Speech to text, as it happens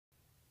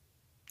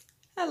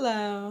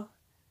Hello.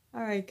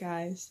 Alright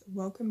guys,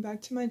 welcome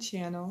back to my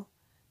channel.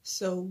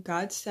 So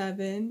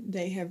GOT7,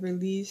 they have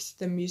released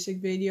the music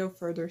video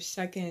for their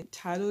second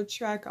title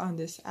track on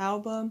this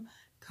album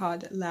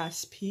called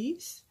Last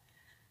Piece.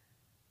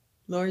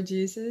 Lord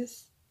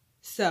Jesus.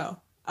 So,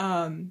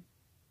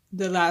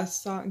 the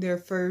last song, their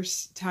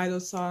first title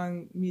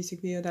song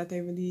music video that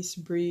they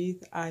released,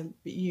 Breathe,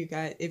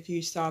 if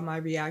you saw my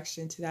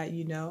reaction to that,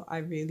 you know I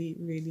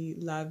really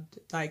loved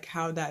like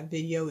how that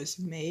video was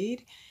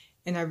made,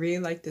 and I really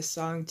like the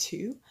song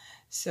too.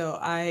 So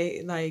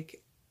I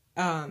like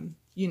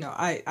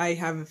I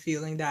have a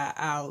feeling that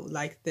I'll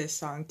like this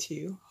song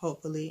too,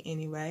 hopefully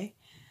anyway.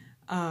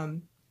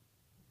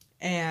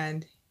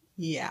 And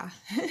yeah.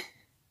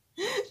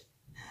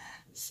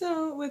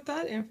 So with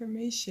that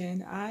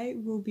information, I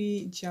will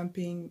be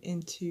jumping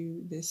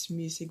into this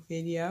music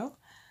video.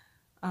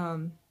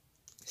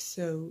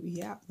 So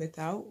yeah,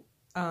 without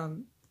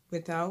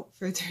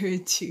further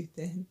ado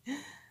then,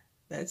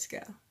 let's go.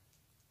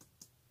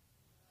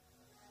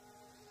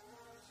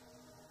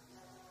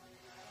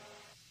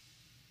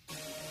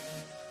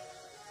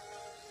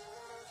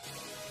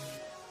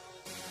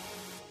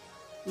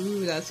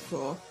 Ooh, that's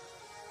cool.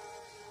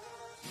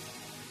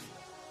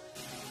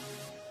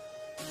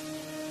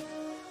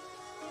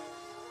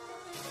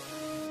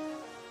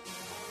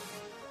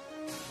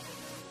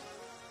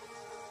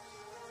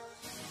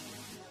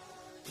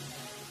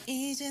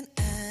 이젠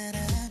알아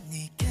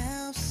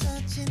네가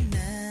없어진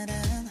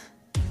나란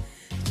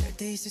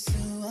절대 있을 수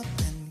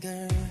없단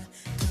걸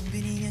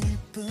텅빈 인형일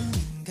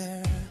뿐인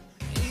걸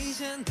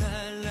이젠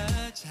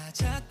달라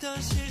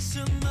잦았던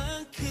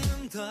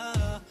실수만큼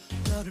더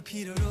너를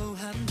필요로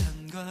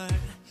한단 걸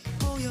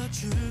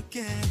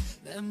보여줄게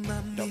내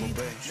맘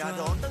믿어줘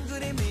나도 어떤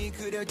그림이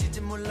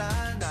그려질지 몰라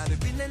나를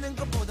빛내는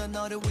것보다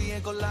너를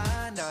위해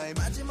골라 나의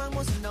마지막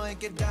모습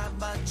너에게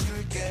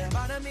담아줄게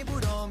바람이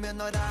불어오면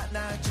널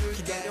안아줄게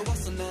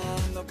기다려왔어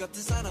난 너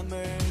같은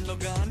사람을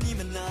너가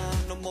아니면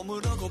난 너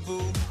몸으로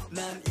거부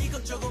난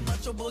이것저것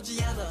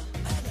맞춰보지 않아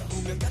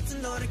운명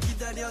같은 너를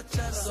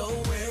기다렸잖아 So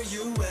where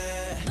you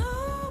at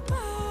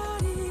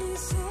Nobody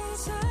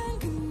세상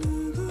그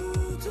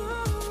누구도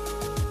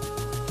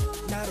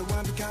나를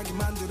완벽하게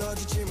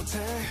만들어주지 못해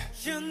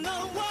You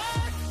know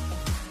what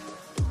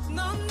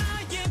넌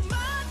나의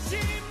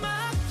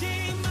마지막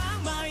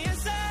희망 My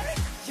answer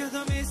You're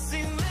the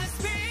missing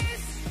last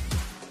piece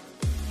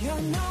You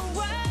know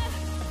what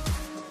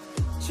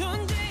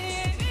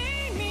존재의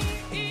의미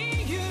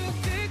이유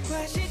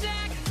끝과 시작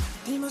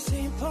The most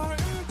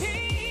important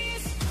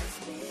piece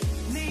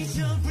Need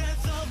your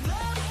breath of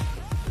love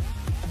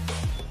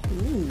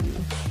Ooh.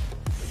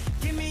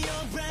 Give me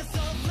your breath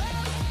of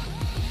love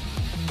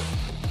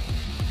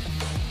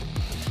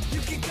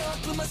You can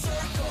complete my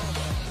circle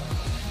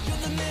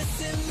You're the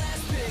missing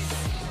last piece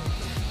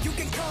You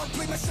can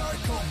complete my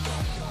circle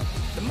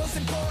The most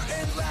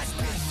important last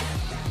piece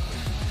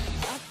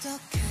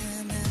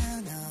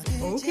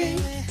Okay.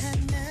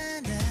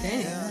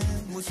 Dang.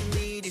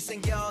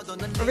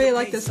 I really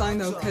like this song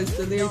though because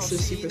the lyrics are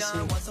super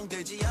sweet.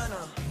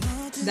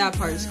 That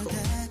part is cool.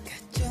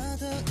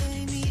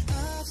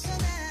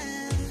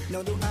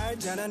 너도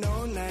알잖아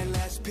넌 나의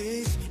last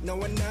piece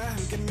너와 나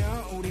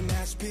함께면 우리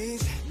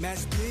masterpiece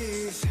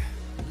masterpiece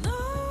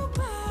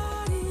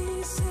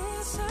Nobody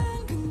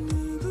세상 그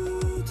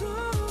누구도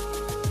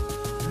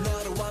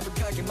너를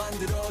완벽하게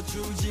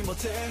만들어주지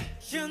못해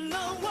You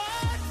know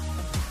what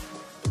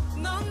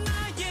넌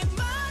나의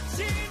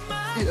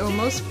마지막 It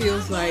almost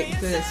feels like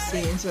the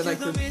scenes are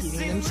like repeating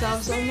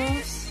themselves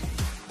almost.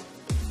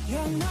 You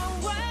know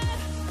what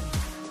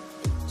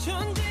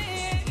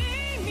존재의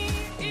의미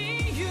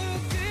이유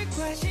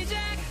끝과 시작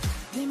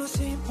The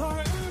most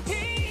important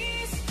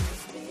piece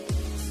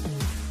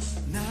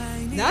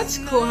That's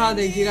cool how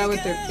they do that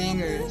with their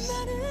fingers.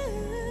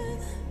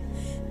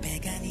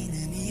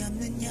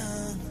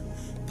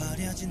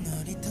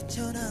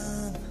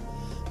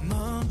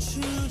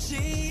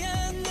 멈추지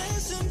않는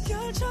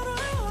숨결처럼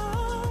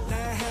나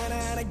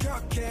하나하나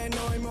격해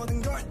너의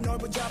모든 걸 널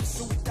붙잡을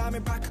수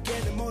있다면 바꾸게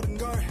내 모든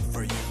걸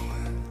For you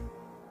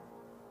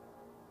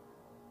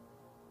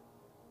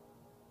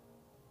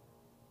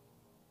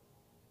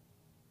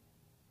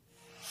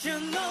You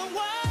know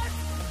what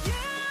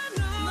Yeah,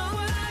 no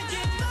나의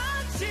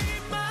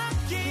마지막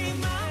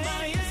희망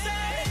My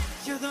answer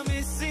You're the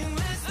missing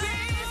last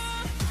piece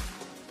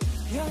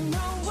You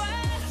know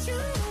what You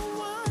know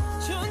what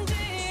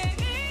존재의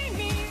의미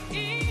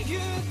이유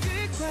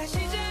끝과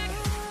시작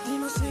The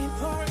most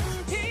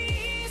important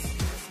piece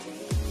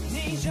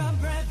Need your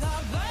breath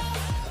of love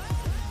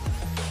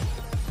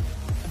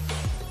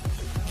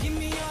Give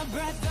me your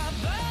breath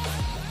of love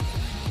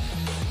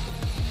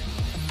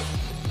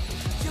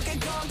You can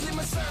complete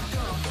my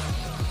circle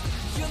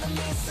You're the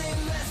missing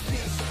last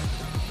piece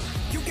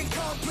You can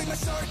complete my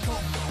circle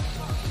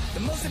The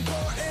most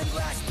important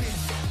last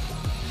piece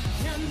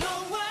You know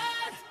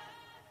what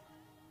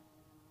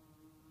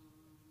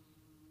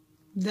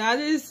That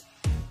is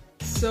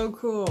so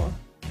cool.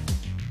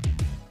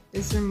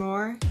 Is there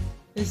more?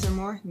 Is there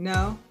more?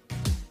 No.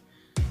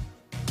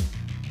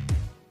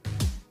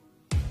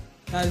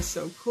 That is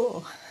so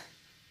cool.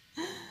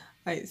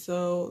 Alright,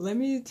 so let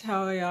me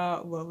tell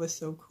y'all what was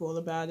so cool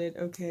about it.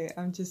 Okay,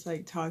 I'm just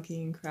like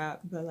talking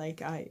crap, but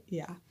like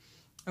yeah.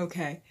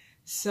 Okay,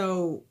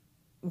 so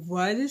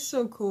what is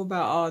so cool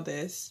about all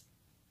this?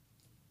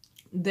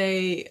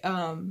 They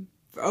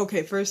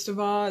okay, first of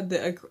all,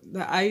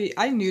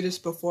 I knew this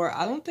before.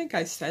 I don't think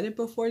I said it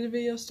before the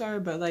video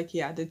started, but like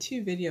yeah, the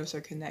two videos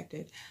are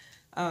connected.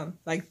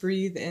 Like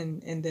Breathe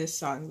and this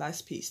song,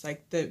 Last Piece,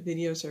 like the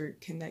videos are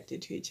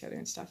connected to each other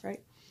and stuff,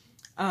 right?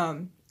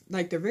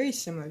 Like they're very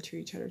similar to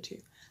each other too.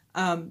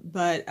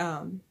 But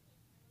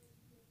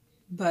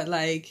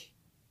like,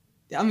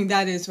 I mean,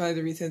 that is one of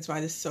the reasons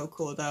why this is so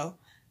cool though,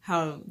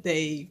 how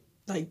they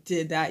like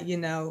did that, you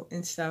know,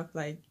 and stuff.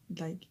 Like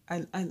I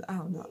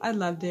don't know, I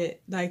loved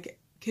it, like,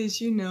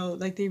 cause you know,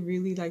 like they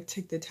really like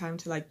took the time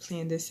to like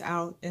plan this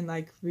out and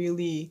like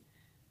really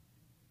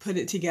put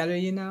it together,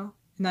 you know.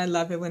 And I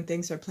love it when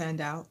things are planned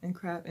out and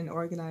crap and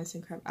organized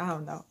and crap. I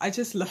don't know, I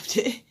just loved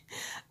it.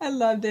 I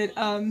loved it.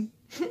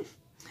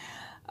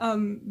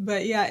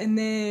 But yeah, and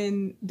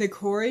then the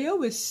choreo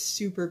was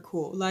super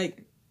cool.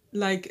 Like,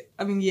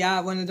 I mean, yeah,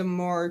 one of the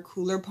more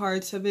cooler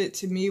parts of it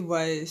to me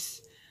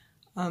was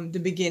the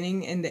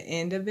beginning and the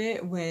end of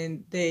it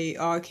when they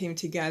all came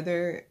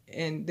together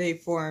and they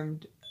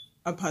formed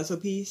a puzzle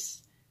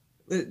piece.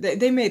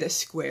 They made a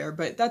square,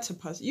 but that's a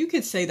puzzle. You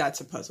could say that's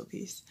a puzzle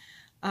piece.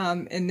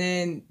 And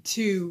then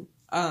to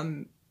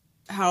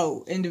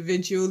how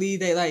individually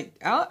they like,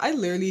 I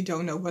literally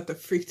don't know what the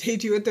freak they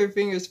do with their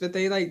fingers, but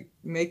they like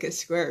make a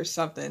square or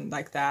something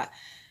like that.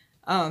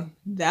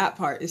 That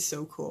part is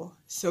so cool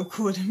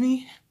to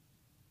me.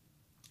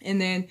 And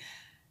then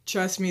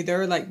trust me, there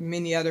were like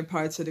many other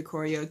parts of the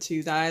choreo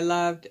too that I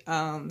loved,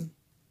 and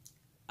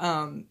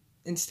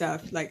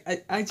stuff. Like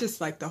I just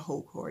liked the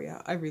whole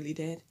choreo, I really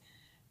did.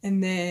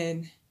 And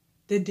then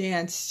the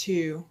dance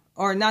too,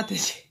 or not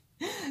the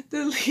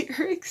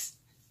lyrics.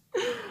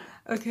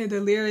 Okay, the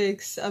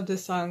lyrics of the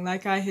song,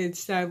 like I had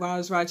said while I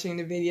was watching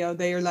the video,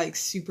 they are like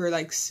super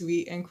like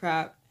sweet and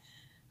crap.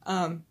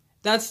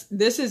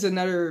 This is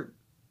another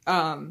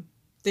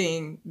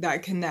thing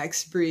that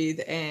connects Breathe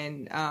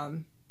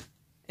and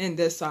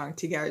this song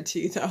together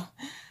too though.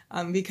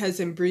 Because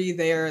in Breathe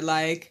they're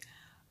like,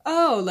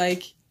 oh,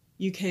 like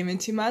you came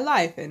into my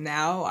life and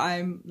now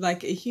I'm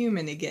like a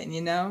human again,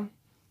 you know?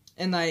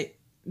 And like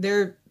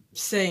they're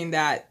saying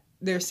the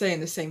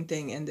same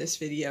thing in this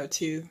video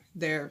too.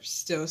 They're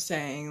still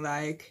saying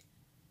like,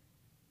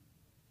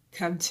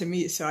 come to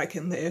me so I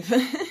can live.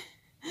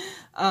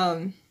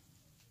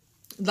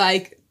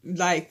 Like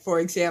for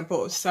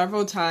example,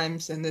 several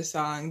times in this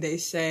song they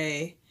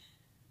say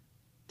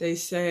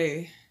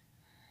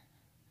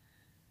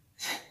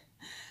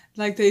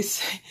like they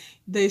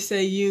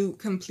say you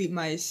complete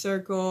my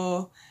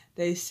circle.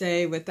 They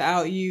say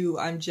without you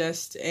I'm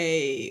just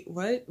a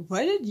what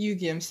did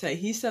Yu-Gi-Oh say?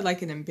 He said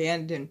like an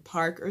abandoned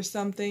park or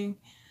something.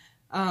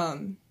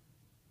 And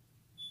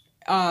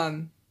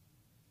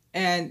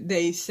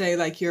they say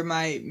like you're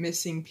my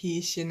missing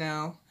piece, you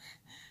know.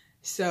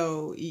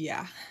 So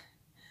yeah,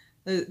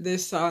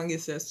 this song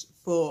is just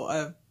full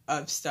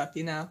of stuff,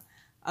 you know.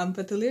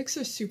 But the lyrics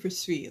are super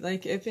sweet.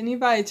 Like if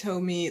anybody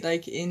told me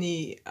like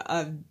any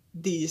of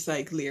these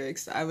like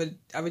lyrics, I would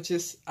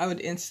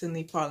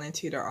instantly fall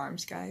into their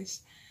arms,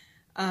 guys.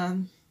 But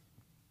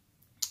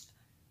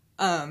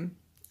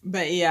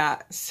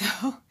yeah,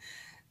 so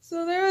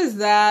there was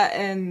that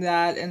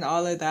and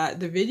all of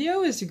that. The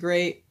video is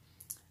great.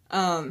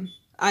 The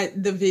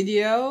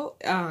video,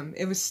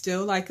 it was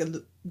still like a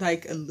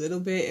little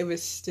bit, it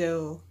was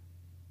still,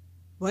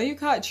 what do you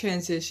call it,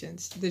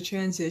 transitions. The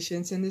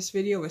transitions in this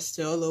video was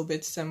still a little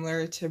bit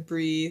similar to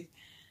Breathe.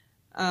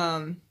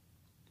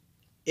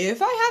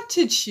 If I have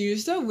to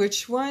choose though,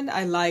 which one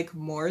I like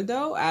more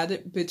though,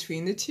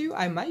 between the two,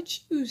 I might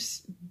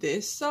choose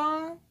this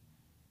song.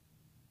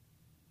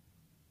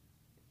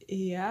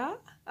 Yeah,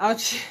 I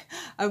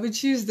would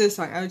choose this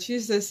song. I would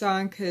choose this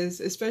song because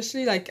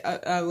especially like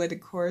when the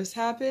chorus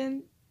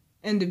happened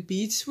and the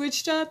beat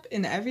switched up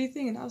and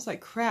everything, and I was like,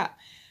 crap.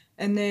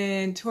 And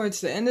then towards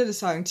the end of the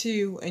song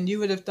too, and you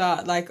would have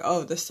thought like,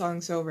 oh, the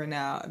song's over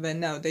now. But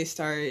no, they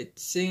started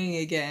singing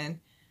again.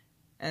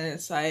 And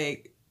it's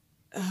like,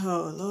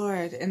 oh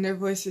Lord. And their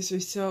voices are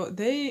so,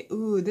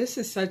 this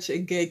is such a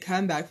good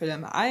comeback for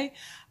them. I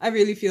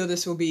really feel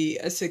this will be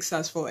a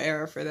successful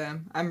era for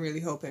them. I'm really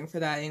hoping for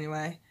that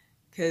anyway.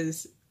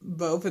 Because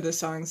both of the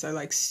songs are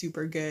like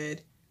super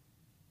good.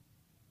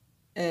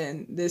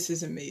 And this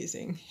is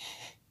amazing.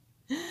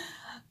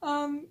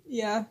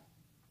 Yeah.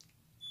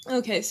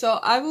 Okay, so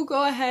I will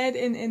go ahead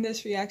and end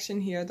this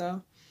reaction here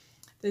though.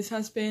 This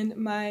has been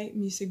my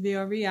music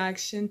video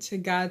reaction to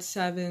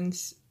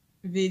GOT7's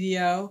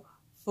video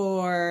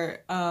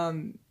for my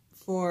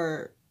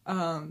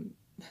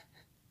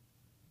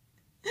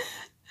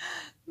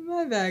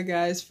bad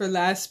guys, for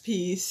Last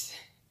Piece.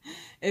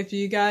 If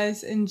you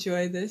guys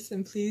enjoyed this,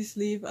 then please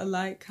leave a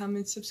like,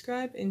 comment,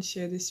 subscribe, and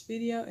share this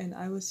video, and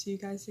I will see you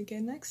guys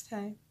again next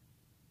time.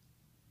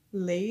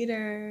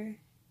 Later.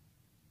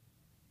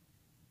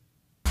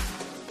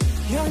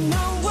 You're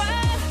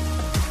nowhere.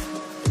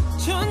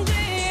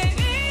 존재의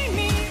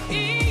의미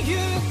이유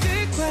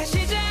끝과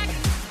시작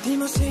The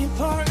most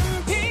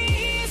important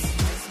piece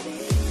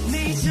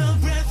Need your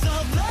breath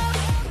of love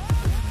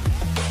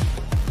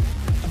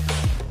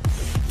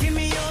Give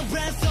me your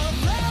breath of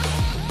love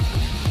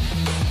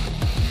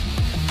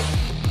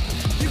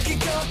You can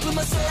complete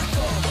my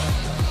circle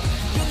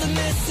You're the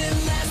missing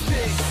last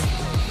piece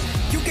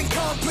You can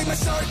complete my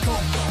circle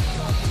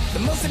The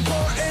most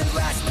important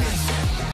last piece